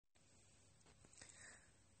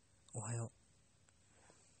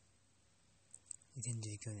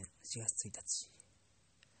2019年4月1日。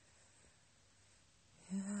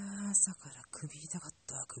いやー、朝から首痛かっ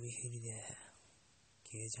た。首減りで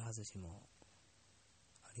ゲージ外しも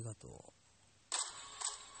ありがとう。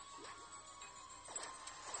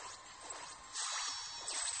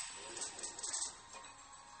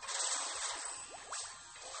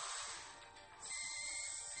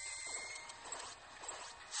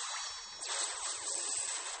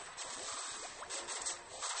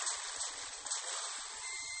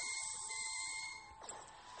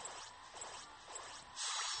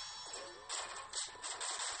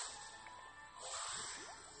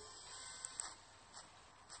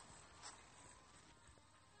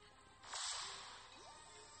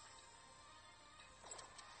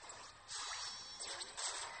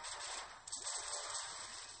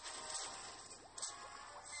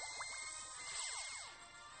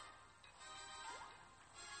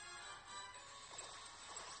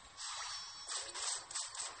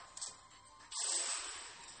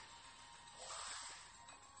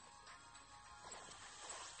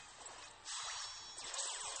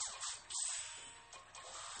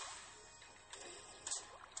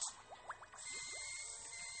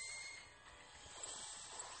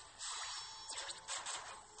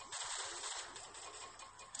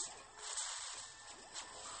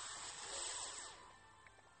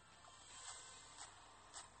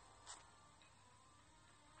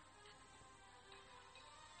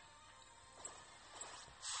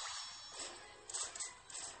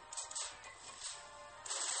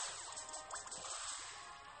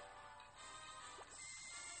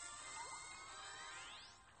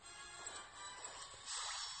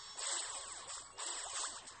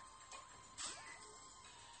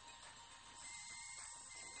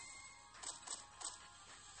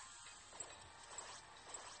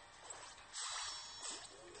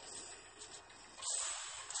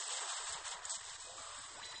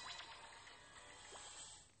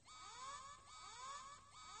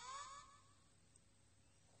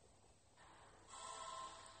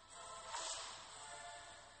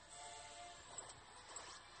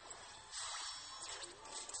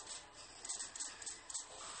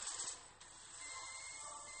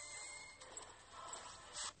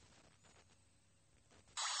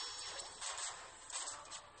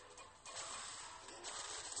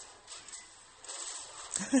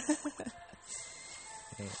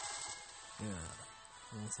今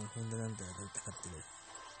もうそのホンダなんてのがかかってる。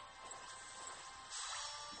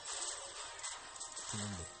な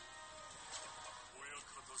んでち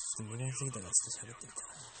ょっと無言すぎたからちょっと喋ってみた。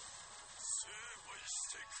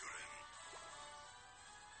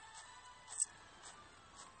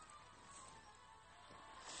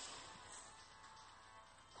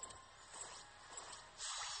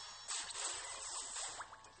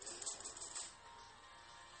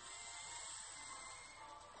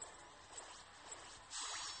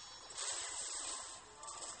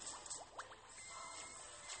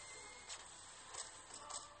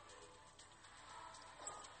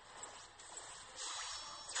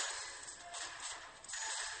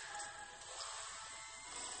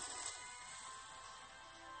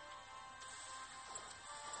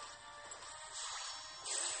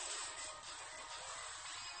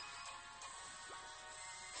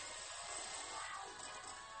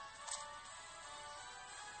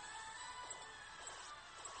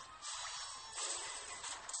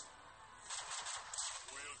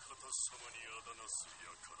様にあだなす輩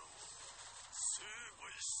は成敗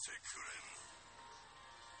してく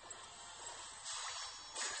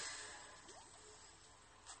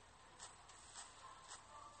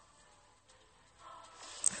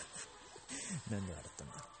れん。なんで笑ったん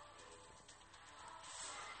だろう。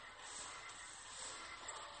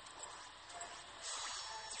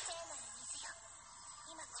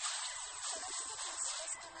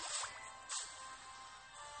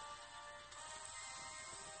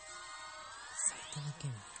埼玉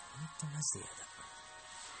県民ほんとマジでやだ。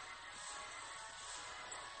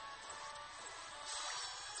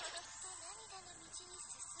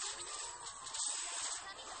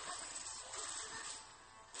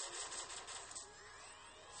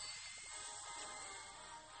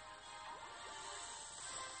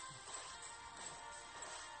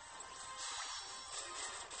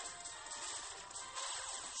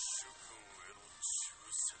主君への忠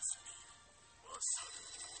節に勝る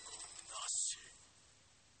ものなし。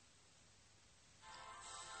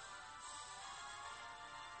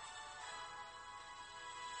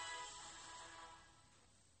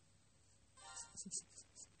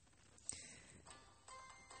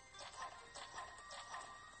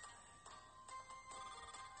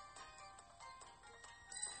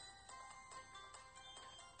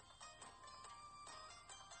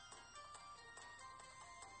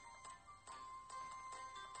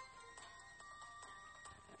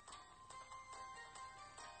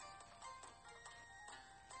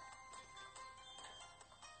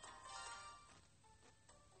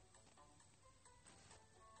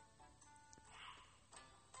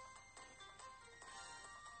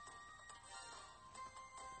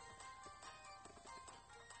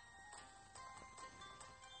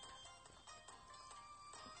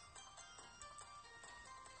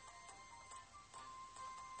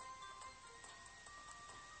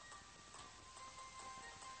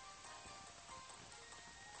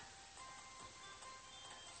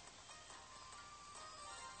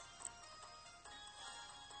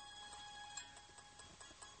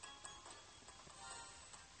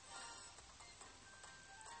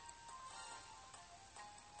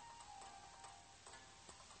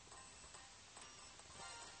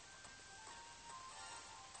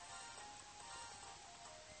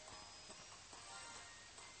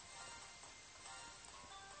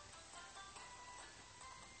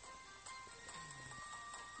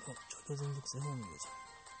状況全属性本能じ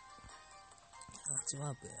ゃん。8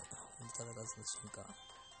ワープやな。ほんと戦わずの進化。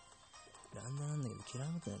ランダーなんだけどキラ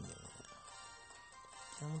ー持ってないんだよね。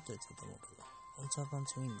キラー持ってるやつだと思うけど。オンチャーパン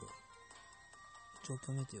チウィンドウ。状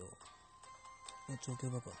況メテオ。状況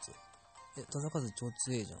爆発。叩かず超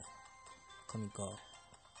強えじゃん。神か。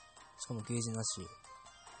しかもゲージなし。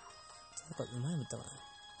叩かず、前も言ったかな。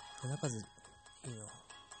叩かず、いいな。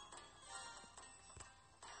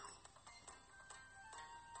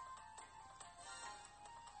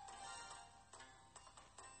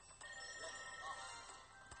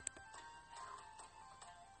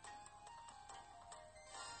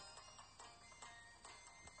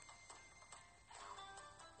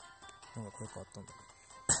なんかこれ変わったんだけど。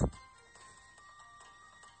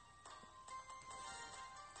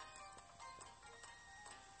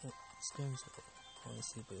スクリーンショット。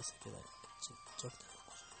スリープ寄せてない。弱点の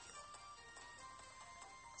かもしれないけど。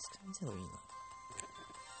スクリーンゼロいいな。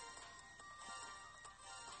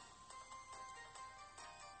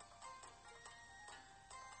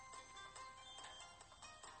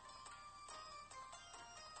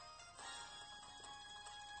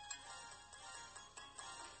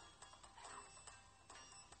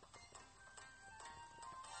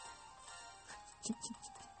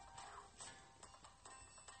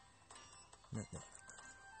なんだ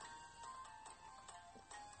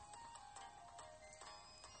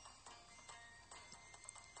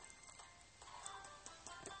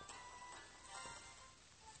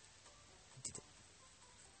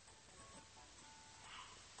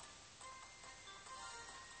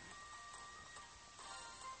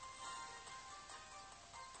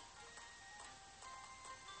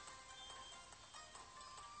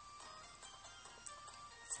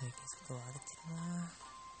最近外は荒れて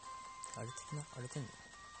るな。荒れてんのち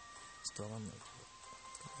ょっとわかんないけど。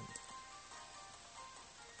なんだ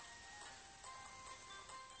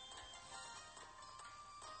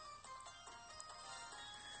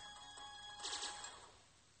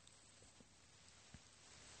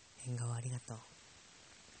変顔ありがとう。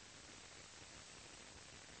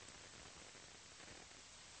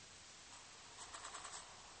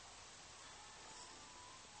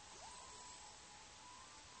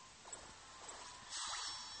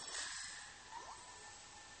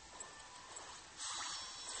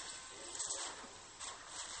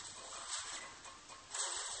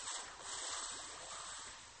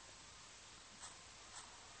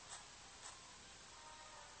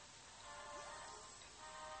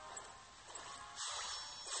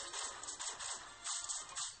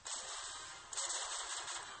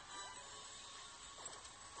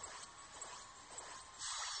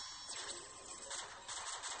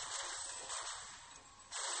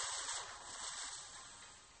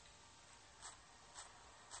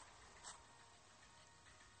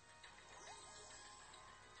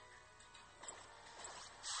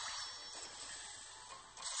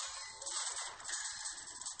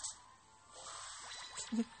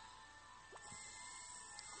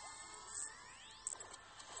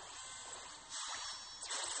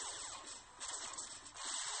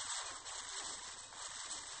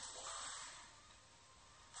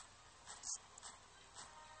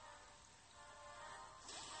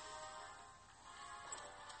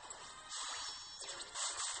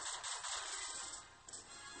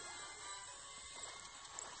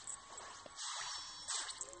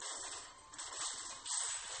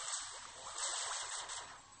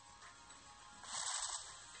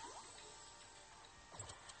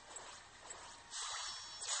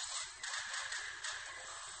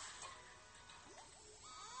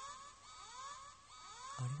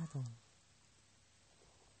ありがとう。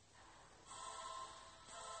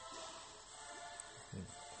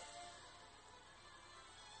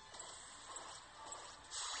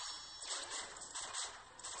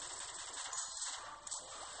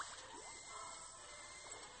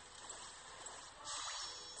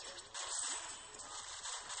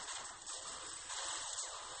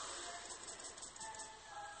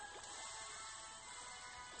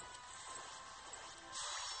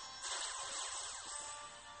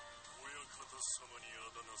様にあ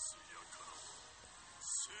だなす輩を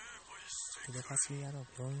成敗してくれ。秀かし野郎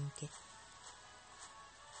病院行け。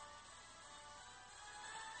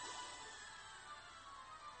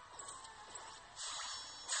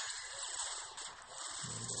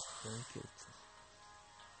病院行けよ。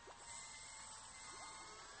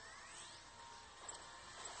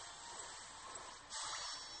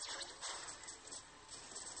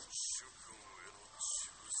主君への忠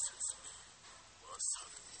説に勝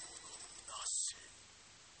る者なし。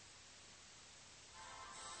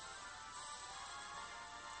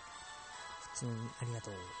普通にありが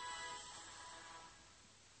とう。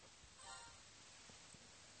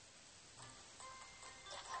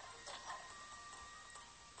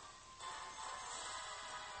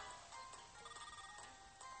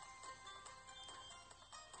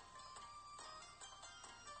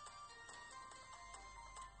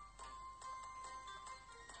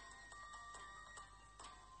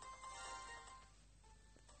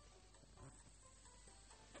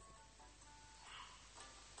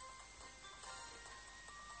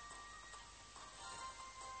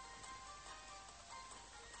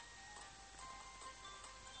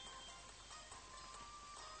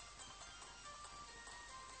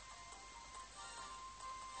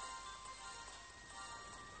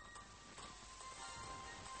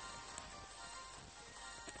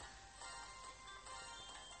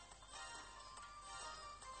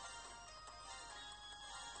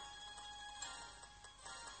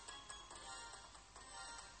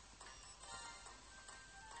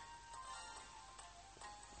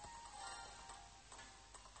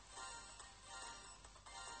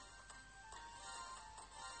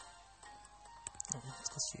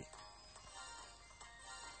かしい。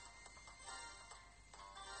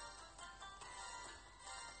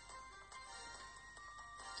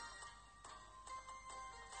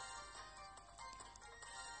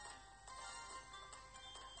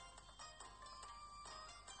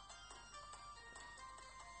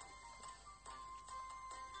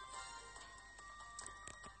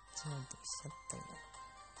ちゃんとしちゃったよ。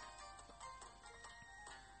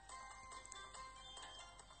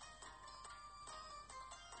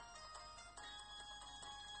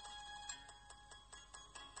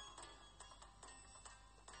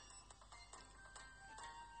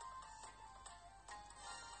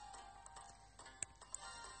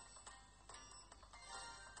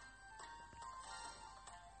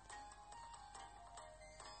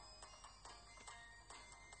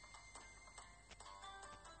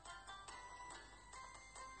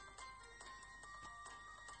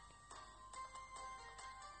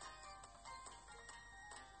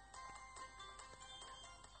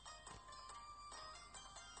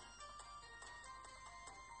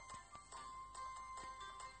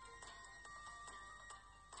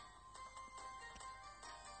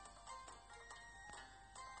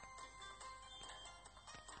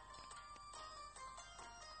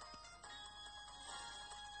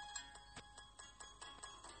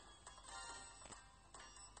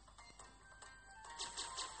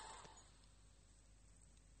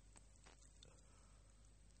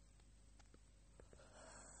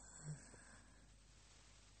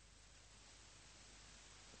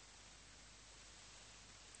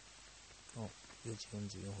あ、4時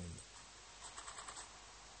44分だ。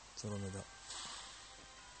ゾロ目だ。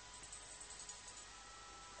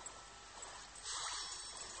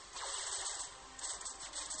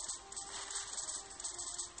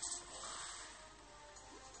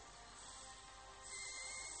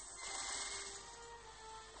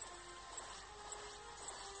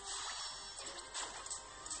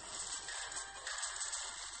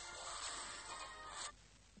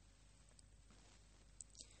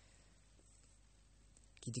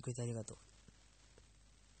聞いてくれてありがとう。